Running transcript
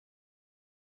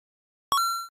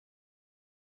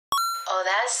Oh,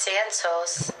 that's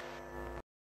Santos.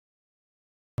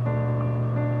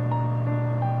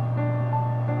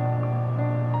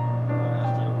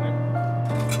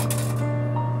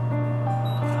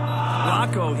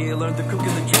 Rocco here learned to cook in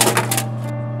the joint.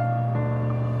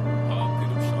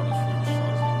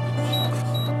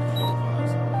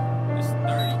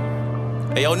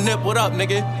 Hey, yo, Nip, what up,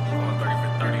 nigga?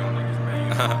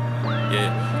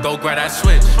 Yeah, go grab that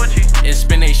switch and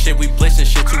spin they shit. We blitzing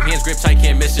shit. 2 hands grip tight,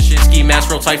 can't miss the shit. Ski mask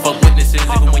real tight, fuck witnesses.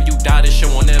 Even when you die, this shit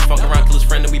won't end. Fuck around, kill his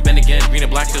friend, and we been again. Green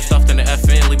and black still stuffed in the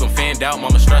FN. Leave him fanned out,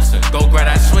 mama stressing. Go grab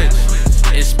that switch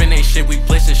and spin they shit. We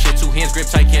blitzing shit. 2 hands grip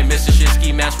tight, can't miss the shit.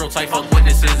 Ski mask real tight, fuck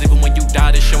witnesses. Even when you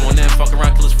die, this shit won't end. Fuck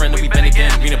around, kill his friend, and we been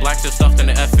again. Green and black still stuffed in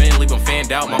the FN. Leave him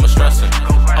fanned out, mama stressing.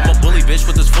 I'm a bully bitch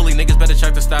with this fully. Niggas better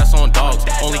check the stats on dogs.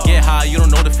 Only get high, you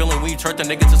don't know the feeling when you turn the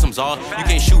nigga to some Zog. You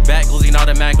can't shoot back, Glizzy not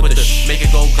a mag, but the make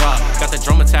it go glock. Got the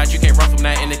drum attached, you can't run from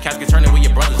that. In the casket, turning where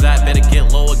your brothers at. Better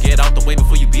get low or get out the way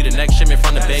before you be the next shipment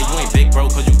from the bay. You ain't big, bro,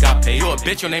 cause you got paid. You a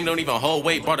bitch, your name don't even hold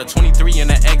weight. Brought a 23 in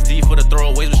the XD for the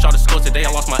throwaways. Was shot to score today,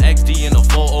 I lost my XD in the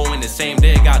 4-0 in the same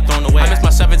day, it got thrown away. I missed my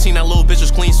 17, that little bitch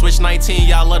was clean. Switch 19,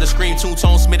 y'all love to scream.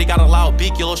 2-tone Smitty got a loud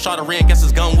beak. Your little shot of ran, guess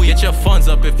it's gun weak. Get your funds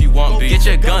up if you want be. Get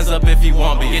your guns up if you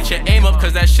want be. Get your aim up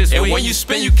cause that shit's sweet. And when you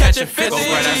spin, you catch it 50. Go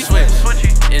grab that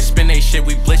switch and spin they shit.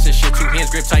 We blitzing shit. 2 hands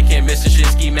grip tight, can't miss the shit.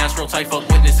 Ski mask real tight, fuck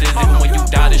witnesses. Even when you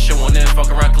die, this shit won't end. Fuck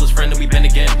around, kill his friend, and we been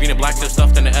again. Green and black still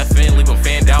stuffed in the FN. Leave him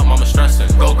fanned out, mama stressing.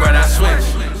 Go grab that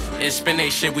switch and spin they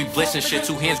shit. We blitzing shit.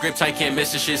 2 hands grip tight, can't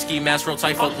miss the shit. Ski mask real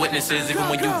tight, fuck witnesses. Even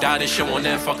when you die, this shit won't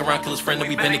end. Fuck around, kill his friend, and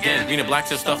we been again. Green and black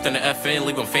still stuffed in the FN.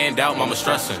 Leave him fanned out, mama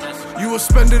stressing. You will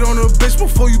spend it on a bitch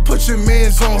before you put your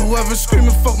mans on. Whoever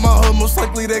screaming fuck my hood, most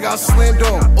likely they got slammed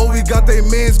on. Oh, we got they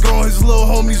mans gone, his little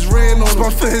homies ran on.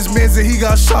 Spun for his mans and he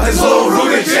got shot, his little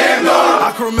Rudy jammed on.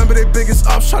 I can remember they biggest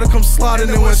ops try to come sliding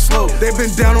and went slow. They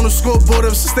been down on the scoreboard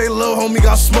ever since they low, homie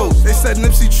got smoked. They said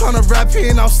Nipsey tryna rap, he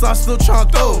ain't outside still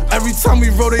tryna throw. Every time we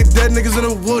roll they dead niggas in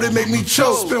the wood, it make me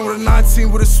choke. Spin with a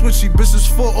 19 with a switchy, bitches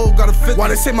 4-0, got a 50. Why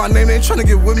they say my name, they ain't tryna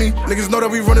get with me. Niggas know that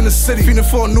we running the city. Feeding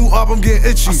for a new op, I'm getting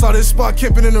itchy. I saw this spot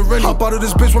camping in the Rennie. Hop out of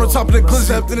this bitch on the top of the glizzy.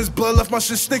 Stepped in his blood, left my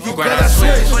shit sticky. Grab that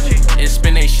switch and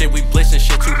spin they shit. We blitzing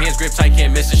shit. 2 hands grip tight,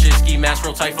 can't miss the shit. Ski mask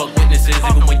real tight, fuck witnesses.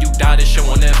 Even when you die, this shit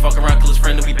won't end. Fuck around, kill his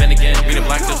friend, and we been again. Green and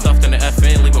black still stuffed in the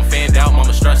FN. Leave him fanned out,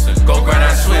 mama stressing. Go grab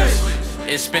that switch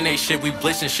and spin they shit. We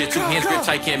blitzing shit. 2 hands grip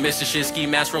tight, can't miss the shit. Ski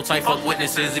mask real tight, fuck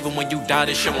witnesses. Even when you die,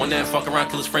 this shit won't end. Fuck around,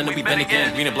 kill his friend, and we been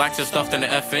again. Green and black still stuffed in the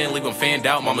FN. Leave him fanned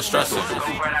out, mama stressing.